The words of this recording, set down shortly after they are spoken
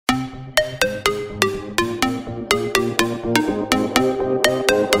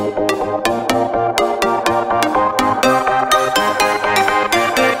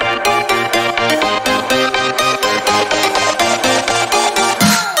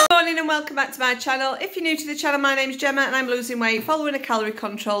welcome back to my channel. If you're new to the channel, my name's Gemma and I'm losing weight following a calorie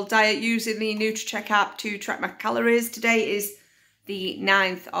control diet using the NutriCheck app to track my calories. Today is the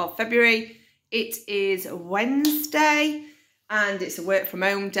 9th of February. It is Wednesday and it's a work from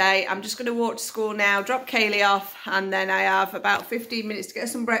home day. I'm just going to walk to school now, drop Kaylee off, and then I have about 15 minutes to get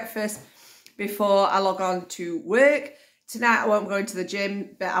some breakfast before I log on to work. Tonight I won't go into the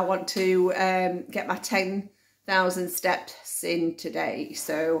gym, but I want to get my 10,000 steps in today.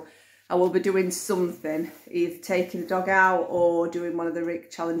 So I will be doing something, either taking the dog out or doing one of the RIG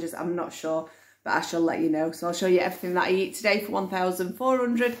challenges. I'm not sure, but I shall let you know. So I'll show you everything that I eat today for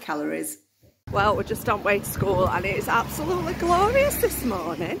 1,400 calories. Well, we're just on the way to school and it is absolutely glorious this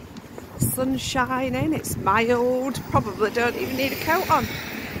morning. The sun's shining, it's mild, probably don't even need a coat on.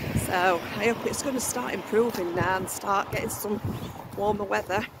 So I hope it's going to start improving now and start getting some warmer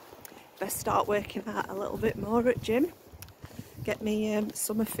weather. Best start working out a little bit more at gym. Get me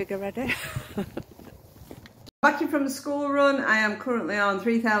summer figure ready. Back in from the school run, I am currently on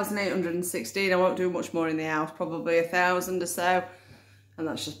 3,816. I won't do much more in the house, probably 1,000 or so, and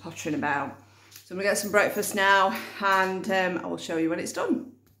that's just pottering about. So I'm gonna get some breakfast now, and I will show you when it's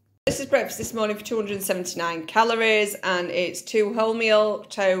done. This is breakfast this morning for 279 calories, and it's 2 wholemeal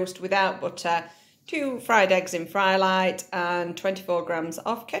toast without butter, 2 fried eggs in Frylight, and 24 grams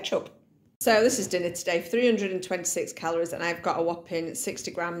of ketchup. So this is dinner today for 326 calories, and I've got a whopping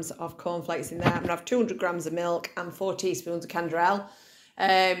 60 grams of cornflakes in there. I'm gonna have 200 grams of milk and 4 teaspoons of canderel.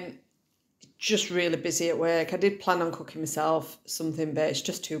 Just really busy at work. I did plan on cooking myself something, but it's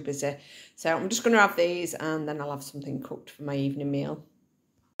just too busy. So I'm just gonna have these and then I'll have something cooked for my evening meal.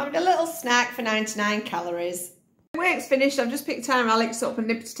 I'm having a little snack for 99 calories. Work's finished. I've just picked time Alex up and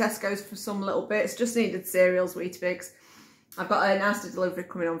nipped to Tesco's for some little bits. Just needed cereals, Weetabix. I've got a nasty delivery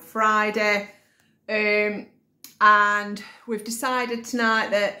coming on Friday, and we've decided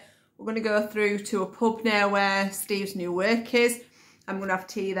tonight that we're going to go through to a pub now where Steve's new work is. I'm going to have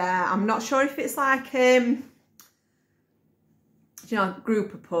tea there. I'm not sure if it's like, you know, a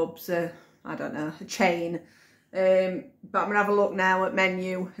group of pubs, I don't know, a chain. But I'm going to have a look now at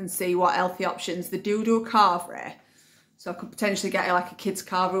menu and see what healthy options they do a carvery. So I could potentially get like a kid's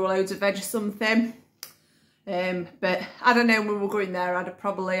carvery with loads of veg or something. But I don't know, when we were going there I'd have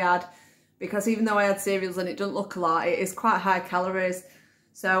probably had, because even though I had cereals and it doesn't look a lot, it is quite high calories,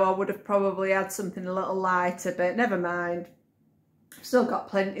 so I would have probably had something a little lighter, but never mind. I've still got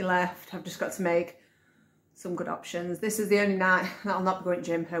plenty left. I've just got to make some good options. This is the only night that I'll not be going to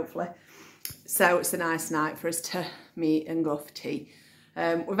gym, hopefully, so it's a nice night for us to meet and go for tea.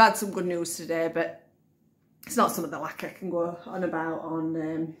 We've had some good news today, but it's not something that like I can go on about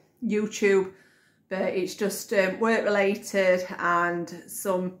on YouTube. But it's just work related and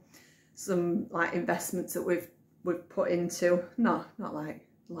some like investments that we've put into, not like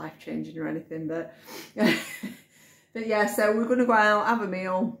life changing or anything, but but yeah. So we're gonna go out, have a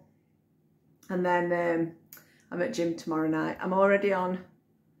meal, and then I'm at gym tomorrow night. I'm already on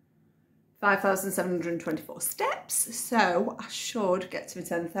 5,724 steps, so I should get to my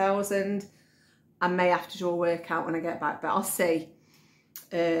 10,000. I may have to do a workout when I get back, but I'll see.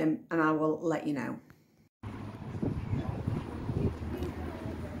 And I will let you know.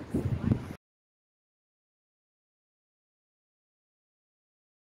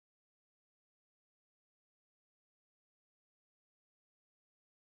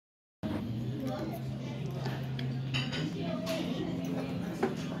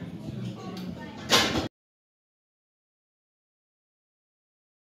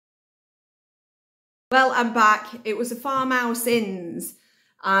 Well, I'm back. It was a Farmhouse Inns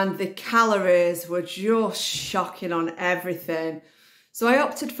and the calories were just shocking on everything. So I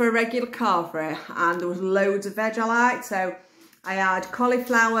opted for a regular carvery and there was loads of veg I liked. So I had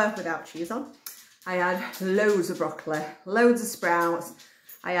cauliflower without cheese on. I had loads of broccoli, loads of sprouts.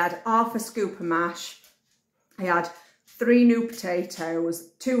 I had half a scoop of mash. I had 3 new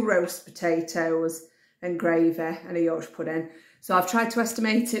potatoes, 2 roast potatoes and gravy and a Yorkshire pudding. So I've tried to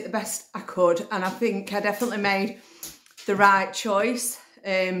estimate it the best I could, and I think I definitely made the right choice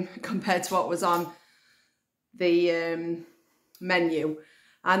compared to what was on the menu.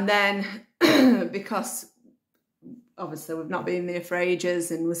 And then because obviously we've not been there for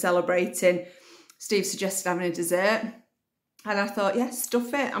ages and we're celebrating, Steve suggested having a dessert, and I thought, yes,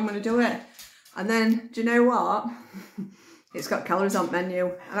 stuff it, I'm going to do it. And then, do you know what? It's got calories on the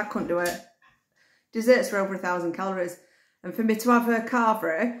menu and I couldn't do it. Desserts are over 1,000 calories. And for me to have a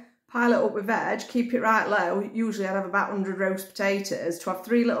carvery, pile it up with veg, keep it right low, usually I'd have about 100 roast potatoes, to have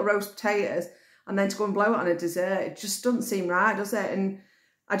 3 little roast potatoes and then to go and blow it on a dessert, it just doesn't seem right, does it? And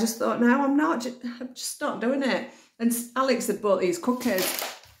I just thought, no, I'm just not doing it. And Alex had bought these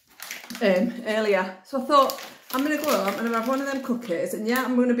cookies earlier. So I thought, I'm going to go out and have one of them cookies, and yeah,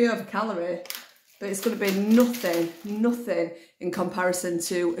 I'm going to be over calorie, but it's going to be nothing in comparison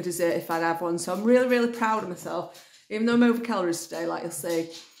to a dessert if I'd have one. So I'm really proud of myself, even though I'm over calories today, like you'll see.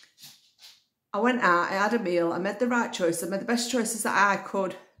 I went out, I had a meal, I made the right choice, I made the best choices that I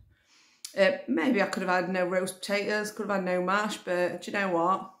could. Maybe I could have had no roast potatoes, could have had no mash, but do you know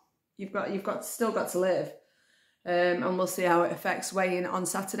what? You've still got to live. And we'll see how it affects weighing on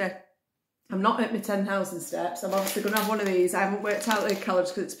Saturday. I'm not at my 10,000 steps. I'm obviously going to have one of these. I haven't worked out the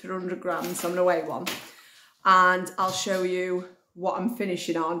calories because it's per 100 grams, so I'm going to weigh one. And I'll show you what I'm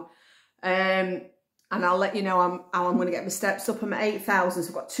finishing on. And I'll let you know how I'm going to get my steps up. I'm at 8,000, so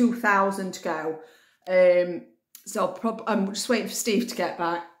I've got 2,000 to go. So I'm just waiting for Steve to get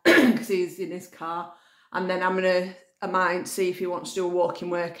back because he's in his car. And then I might see if he wants to do a walking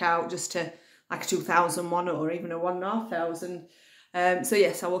workout just to like a 2,001 or even a 1,500. So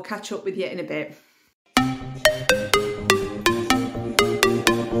yes, I will catch up with you in a bit.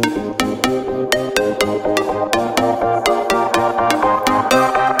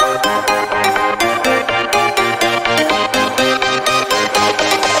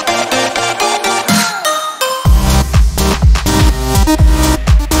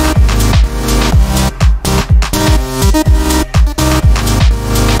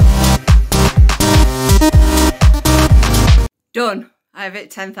 Done. I have hit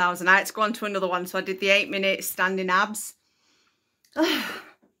 10,000. I had to go on to another one, so I did the 8-minute standing abs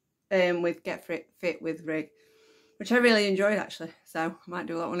with Get Fit with Rig, which I really enjoyed actually. So I might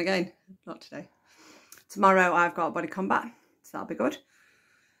do that one again. Not today. Tomorrow I've got body combat, so that'll be good.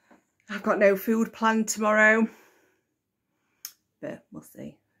 I've got no food planned tomorrow, but we'll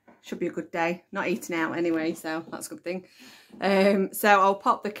see. Should be a good day. Not eating out anyway, so that's a good thing. So I'll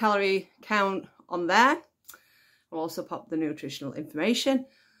pop the calorie count on there. I'll also pop the nutritional information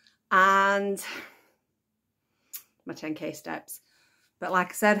and my 10k steps. But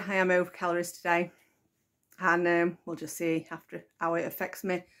like I said, I am over calories today, and we'll just see after how it affects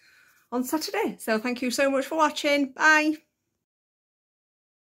me on Saturday. So thank you so much for watching. Bye.